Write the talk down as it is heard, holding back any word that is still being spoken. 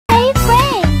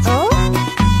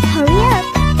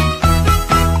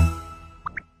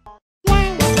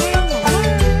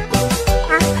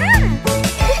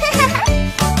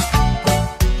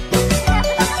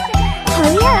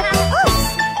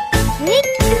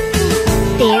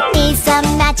There is a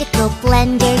magical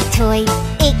blender toy.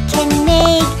 It can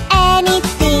make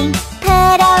anything.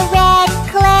 Put a red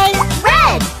clay.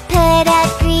 Red. Put a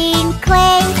green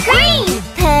clay. Green.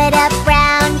 Put a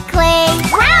brown clay.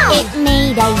 Brown. It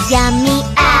made a yummy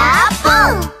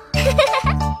apple.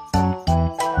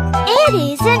 It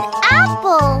is an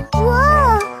apple.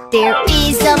 Whoa. There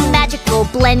is a magical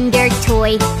blender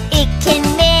toy. It can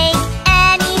make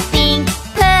anything.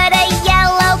 Put a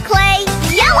yellow clay.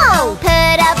 Yellow.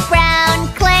 Put a brown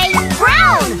clay.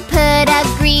 Brown. Put a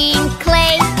green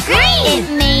clay. Green. It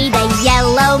made a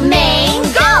yellow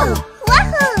mango.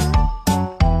 Woohoo!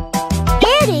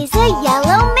 It is a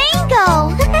yellow mango.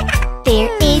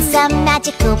 There is a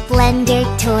magical blender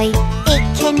toy. It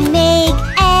can make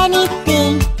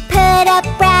anything. Put a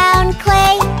brown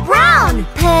clay. Brown.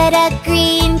 Put a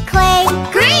green clay.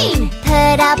 Green.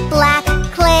 Put a black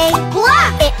clay.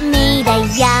 Black. It made a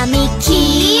yummy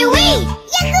kiwi.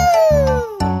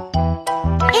 Yahoo!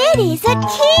 It is a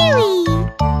kiwi.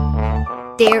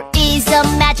 There is a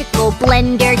magical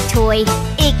blender toy.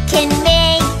 It can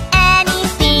make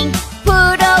anything.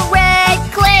 Put a red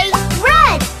clay.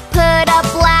 Red. Put a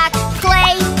black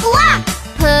clay. Black.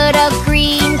 Put a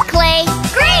green clay.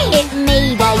 Green. It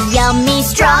made a yummy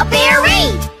strawberry.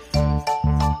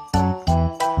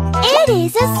 It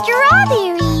is a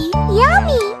strawberry.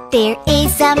 Yummy. There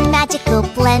is a magical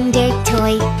blender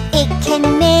toy. It can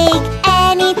make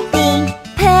anything.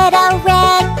 Put a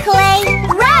red clay.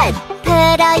 Red.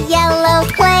 Put a yellow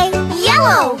clay.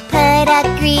 Yellow. Put a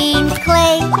green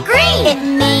clay. Green. It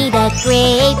made a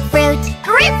grapefruit.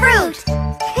 Grapefruit.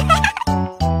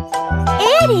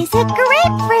 It is a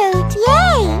grapefruit.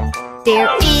 Yay! There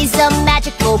is a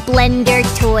magical blender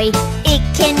toy. It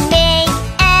can make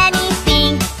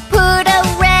anything. Put a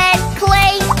red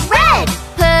clay. Red.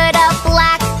 Put a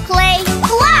black clay.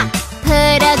 Black.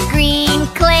 Put a green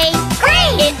clay.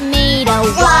 Green. It made a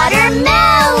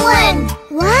watermelon.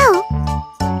 Wow!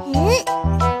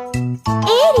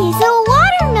 It is a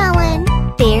watermelon.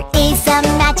 There is a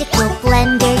magical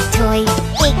blender toy.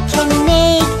 It can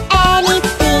make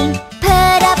anything.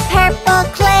 Put a purple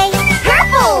clay.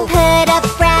 Purple. Put a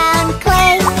brown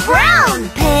clay. Brown.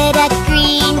 Put a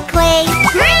green clay.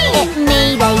 Green. It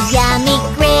made a yummy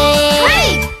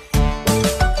grape.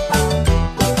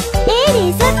 It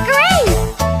is a grape.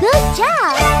 Good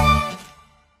job.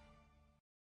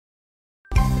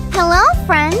 Hello,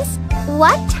 friends.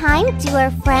 What time do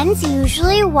our friends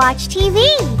usually watch TV?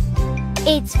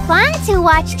 It's fun to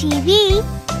watch TV,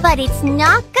 but it's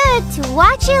not good to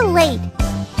watch it late.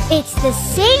 It's the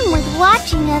same with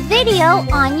watching a video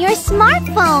on your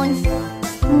smartphone.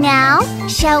 Now,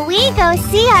 shall we go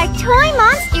see our toy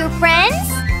monster friends?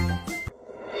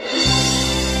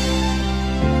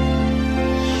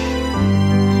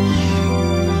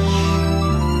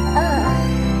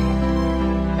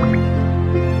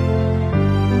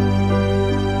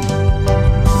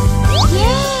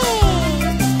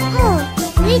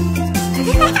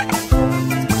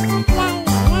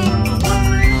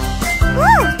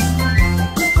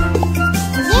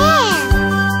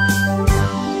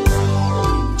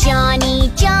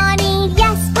 Johny, Johny,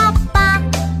 yes, Papa,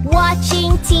 watching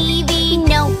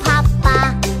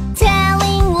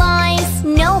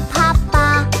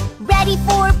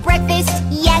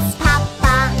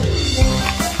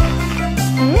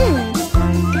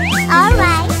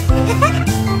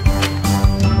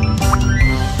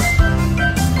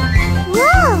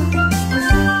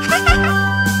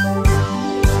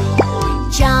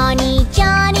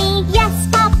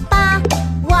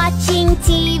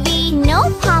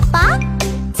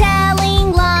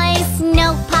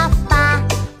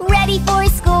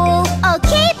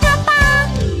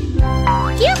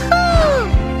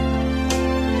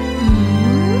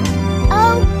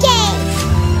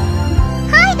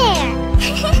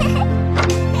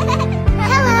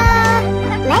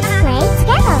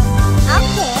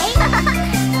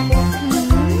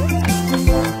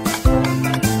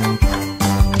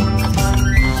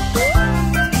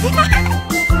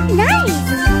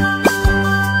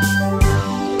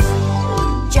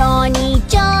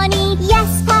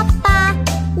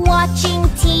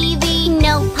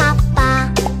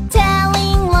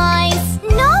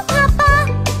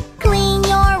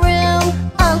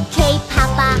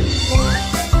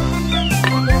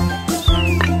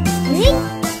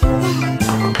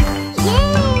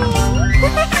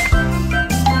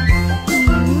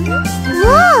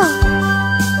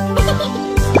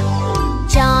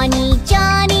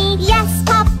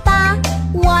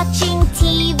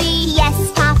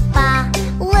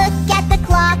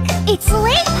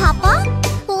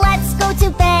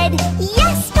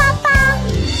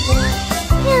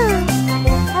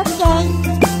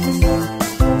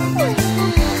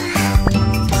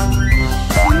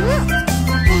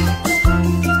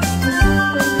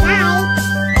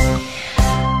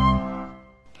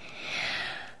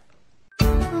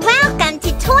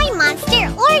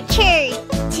orchard.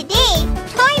 Today,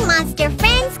 Toy Monster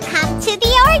friends come to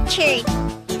the orchard.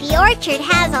 The orchard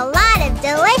has a lot of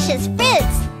delicious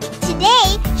fruits.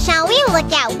 Today, shall we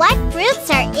look at what fruits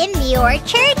are in the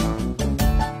orchard?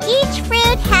 Each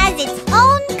fruit has its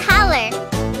own color.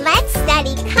 Let's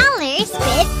study colors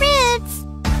with fruits.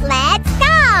 Let's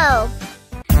go!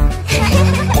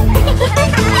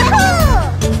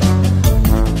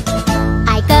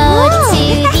 I go to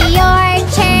the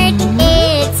orchard,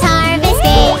 it's harvest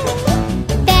day.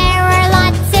 There are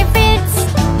lots of fruits,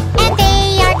 and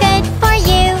they are good for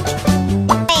you.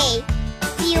 Hey,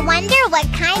 do you wonder what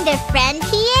kind of friend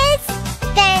he is?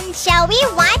 Then shall we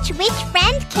watch which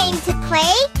friend came to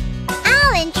play?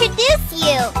 I'll introduce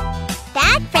you.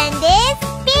 That friend is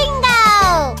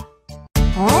Bingo!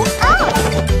 Oh!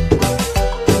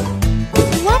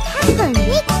 What happened?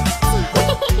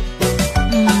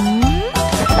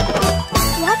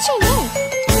 What's your name?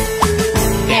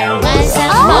 There was a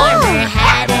farmer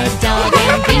had a dog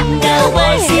and Bingo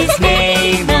was his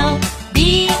name. Oh,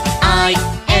 B-I-N-G-O,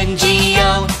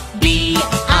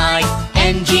 B-I-N-G-O,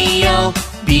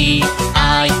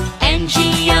 B-I-N-G-O,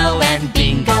 and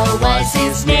Bingo was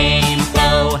his name.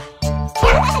 Oh.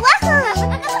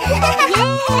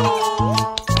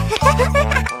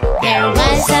 There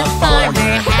was a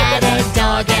farmer had a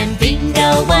dog and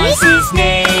Bingo was his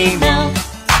name. Oh,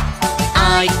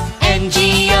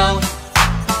 I-N-G-O,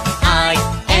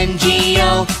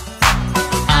 I-N-G-O,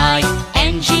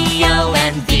 I-N-G-O,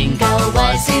 and Bingo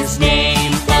was his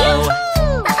name. Oh.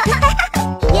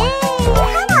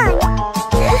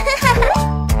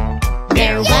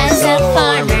 There was a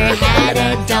farmer had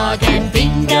a dog and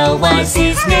Bingo was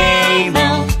his name.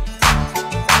 Oh,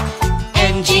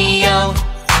 N-G-O,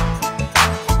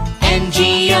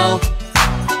 N-G-O,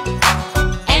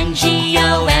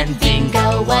 N-G-O, and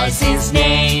Bingo was his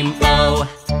name. Oh.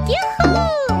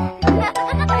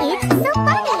 It's so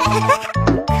funny!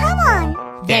 Come on!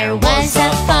 There was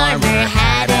a farmer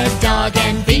had a dog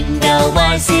and Bingo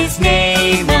was his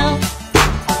name. Oh,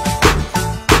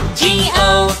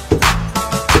 G-O,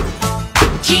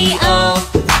 G-O,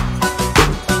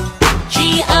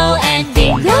 G-O, and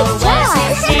Bingo was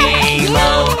his name.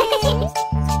 Oh.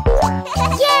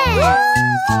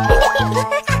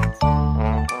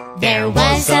 There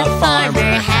was a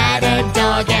farmer had a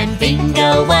dog and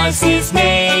Bingo was his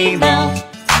name. Oh.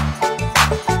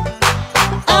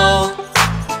 Oh.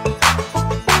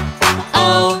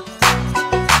 Oh.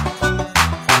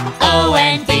 Oh,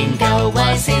 and Bingo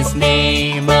was his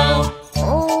name. Oh.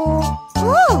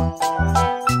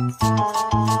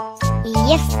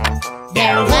 Yes.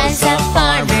 There was a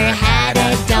farmer had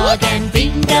a dog and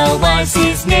Bingo was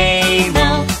his name.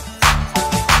 Oh.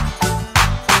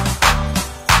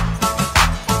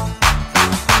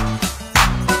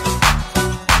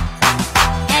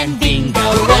 And Bingo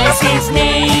was his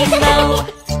name. Oh.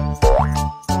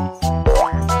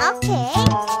 Okay.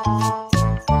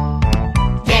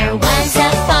 There was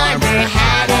a farmer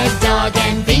had a dog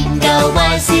and Bingo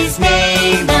was his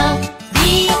name. Oh.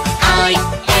 B-I-N-G-O,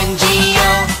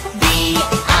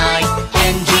 B-I-N-G-O,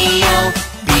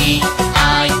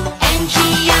 B-I-N-G-O,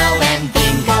 and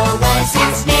Bingo was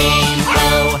his name.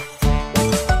 Oh.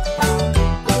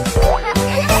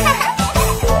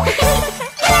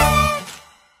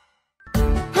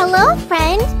 Hello,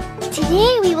 friend!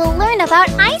 Today we will learn about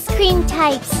ice cream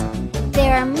types.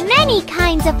 There are many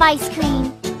kinds of ice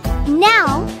cream.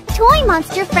 Now, Toy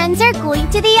Monster friends are going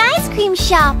to the ice cream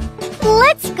shop.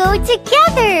 Let's go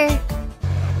together!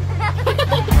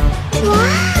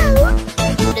 Wow!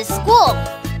 To school.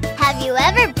 Have you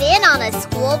ever been on a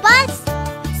school bus?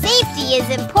 Safety is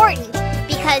important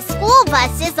because school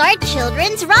buses are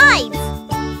children's rides.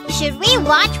 Should we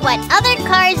watch what other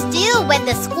cars do when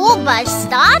the school bus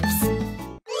stops?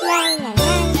 La la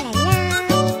la la la.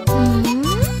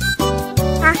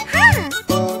 Aha!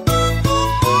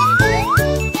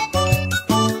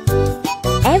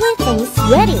 Everything's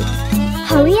ready.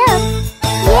 Hurry up!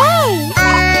 Yay! I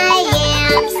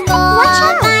am school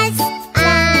bus. I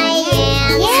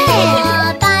am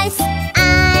school bus. I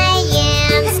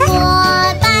am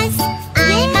school bus.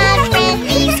 I'm a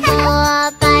friendly school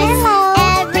bus.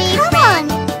 Every friend,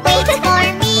 wait for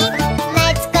me.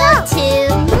 Let's go to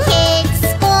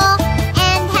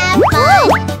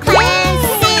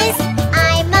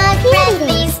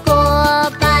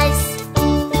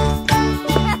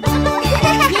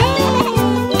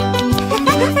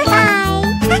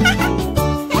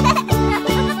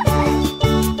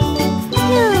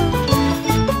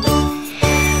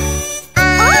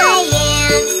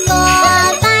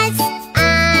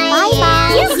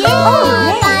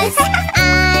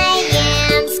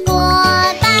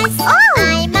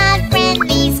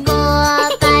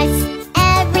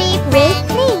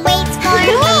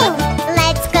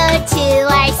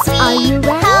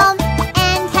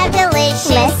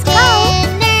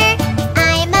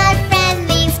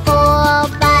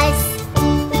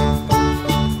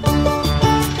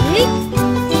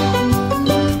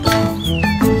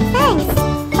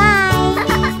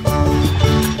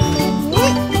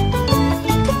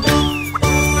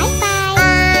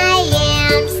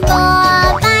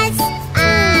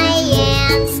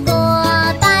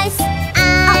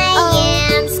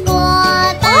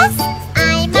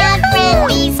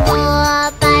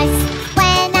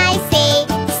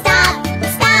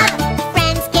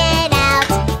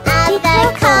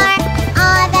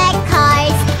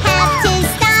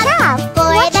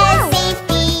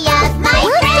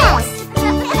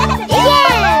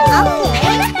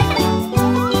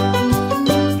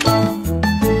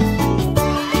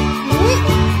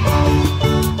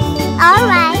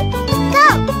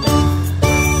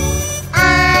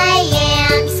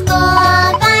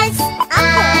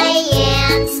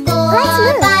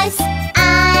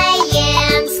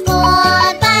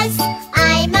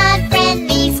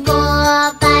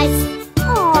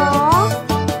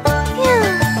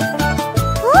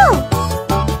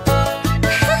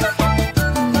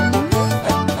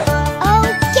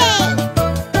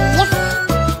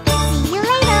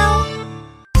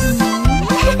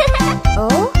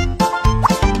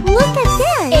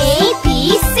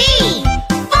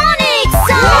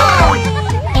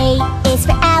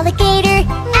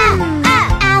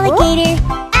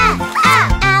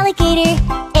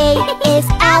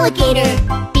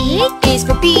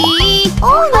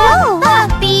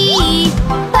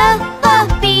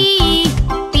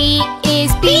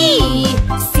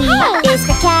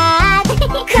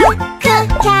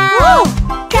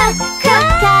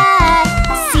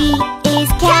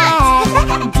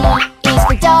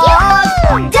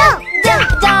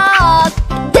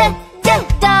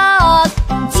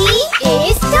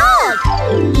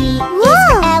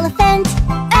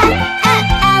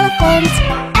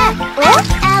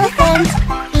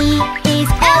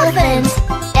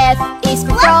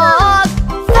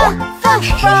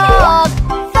frog.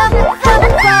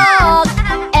 Frog.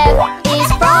 F is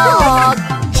frog.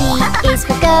 G is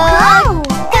for goat.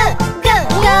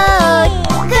 Goat.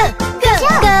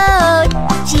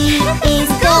 G is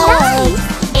goat.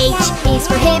 H is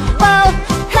for hippo.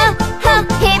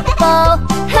 Hippo.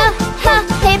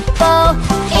 Hippo.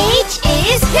 H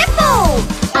is hippo.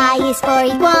 I is for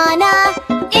iguana.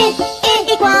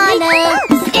 Iguana.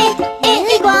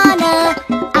 Iguana.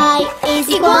 I is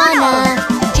iguana.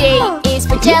 J is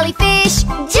for jellyfish.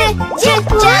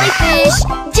 Jellyfish.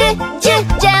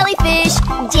 Jellyfish.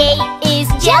 J is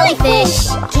jellyfish.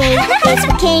 K is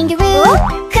for kangaroo.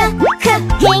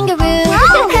 Kangaroo.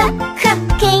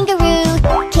 Kangaroo.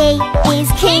 K is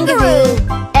kangaroo.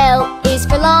 L is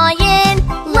for lion.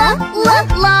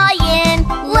 Lion.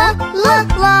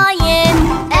 Lion.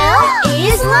 L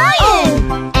is lion.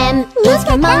 M is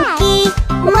for monkey.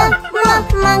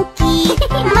 Monkey.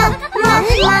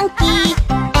 Monkey.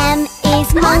 M is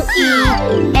monkey.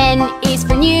 N is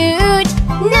for newt.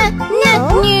 Newt.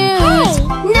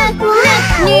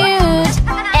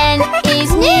 N is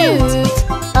newt.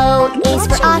 O is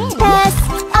for octopus.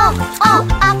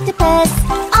 Octopus.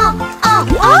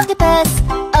 Octopus.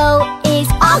 O is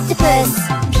octopus.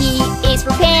 P is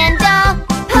for panda.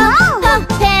 Panda.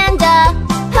 Panda.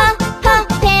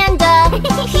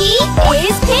 P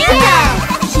is panda.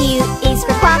 Q is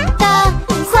for quokka.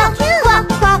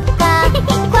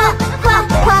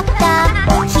 Quokka.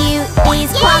 Q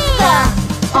is quokka.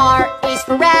 R is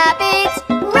for rabbit.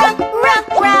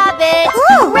 Rabbit.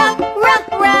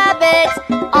 Rabbit.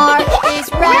 R is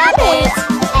rabbit.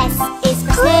 S is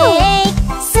for snake.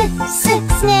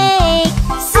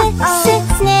 Snake.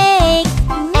 Snake.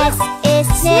 S is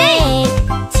snake.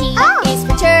 T is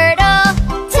for turtle.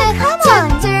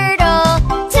 Turtle.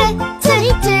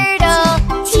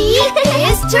 T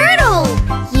is turtle.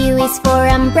 U is for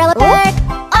umbrella bird.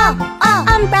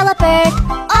 Umbrella bird.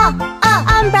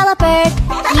 Umbrella bird.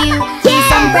 U is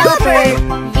umbrella bird.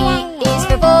 V is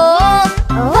for bull.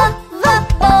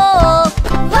 Bull.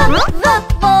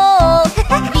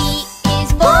 V is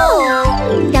bull.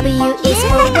 W is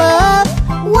for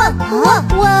wolf.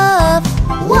 Wolf.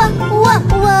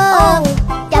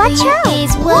 W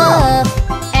is wolf.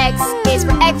 X is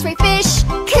for x-ray fish.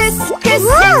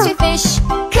 X-ray fish.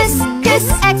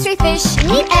 X-ray fish.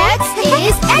 X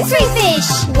is x-ray fish.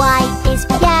 Y is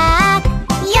for yak.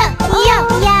 Yak.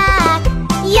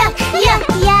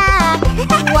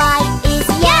 Y is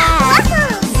yak.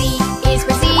 Z is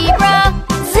for zebra.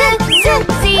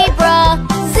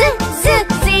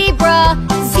 Zebra.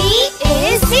 Z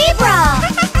is zebra.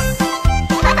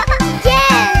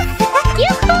 Yes!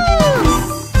 Yoo-hoo!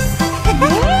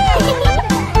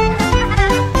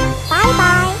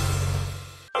 Bye-bye.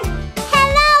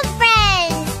 Hello,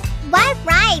 friends! What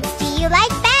rides do you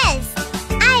like best?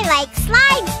 I like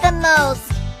slides the most.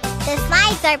 The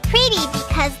slides are pretty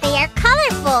because they are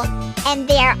colorful, and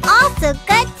they are also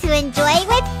good to enjoy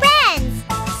with friends.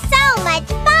 So much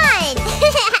fun!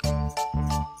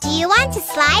 Do you want to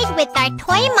slide with our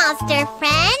toy monster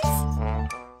friends?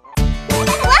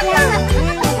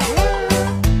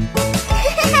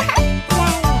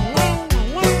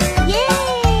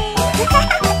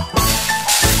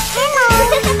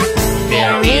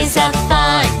 There is a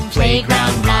fun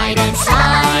playground ride and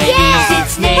slide. Is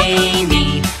its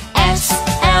name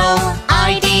S-L-I-D-E.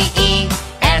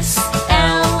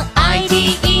 S-L-I-D-E.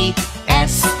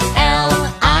 S-L-I-D-E.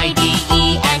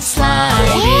 And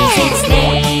slide is its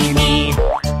name.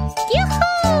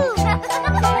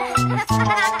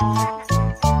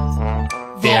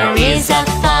 There is a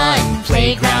fun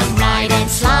playground ride and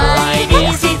slide.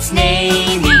 Is its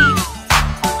name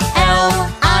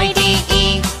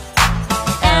L-I-D-E.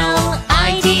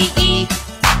 L-I-D-E.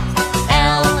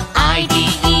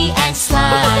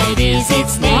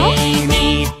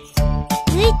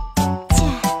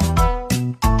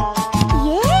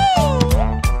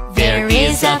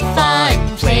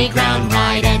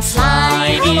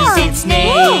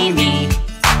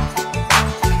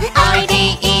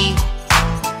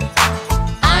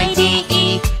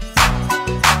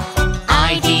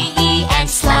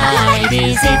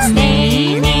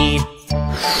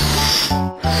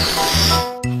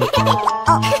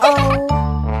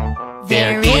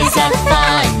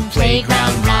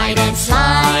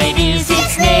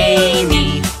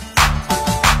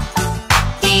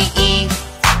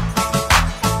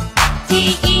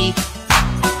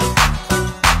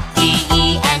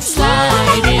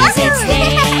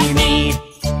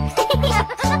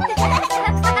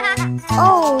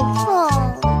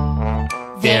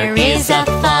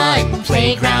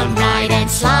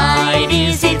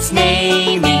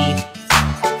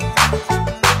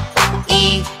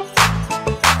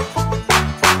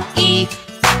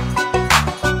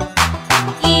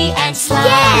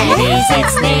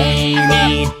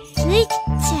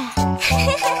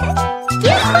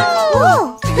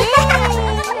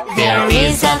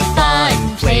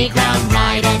 playground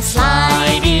ride and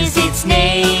slide is its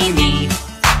name-y.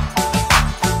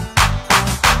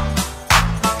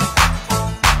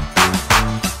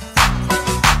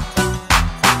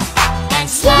 And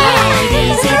slide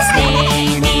is its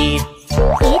name-y.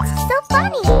 It's so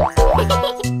funny.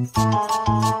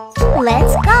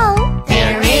 Let's go.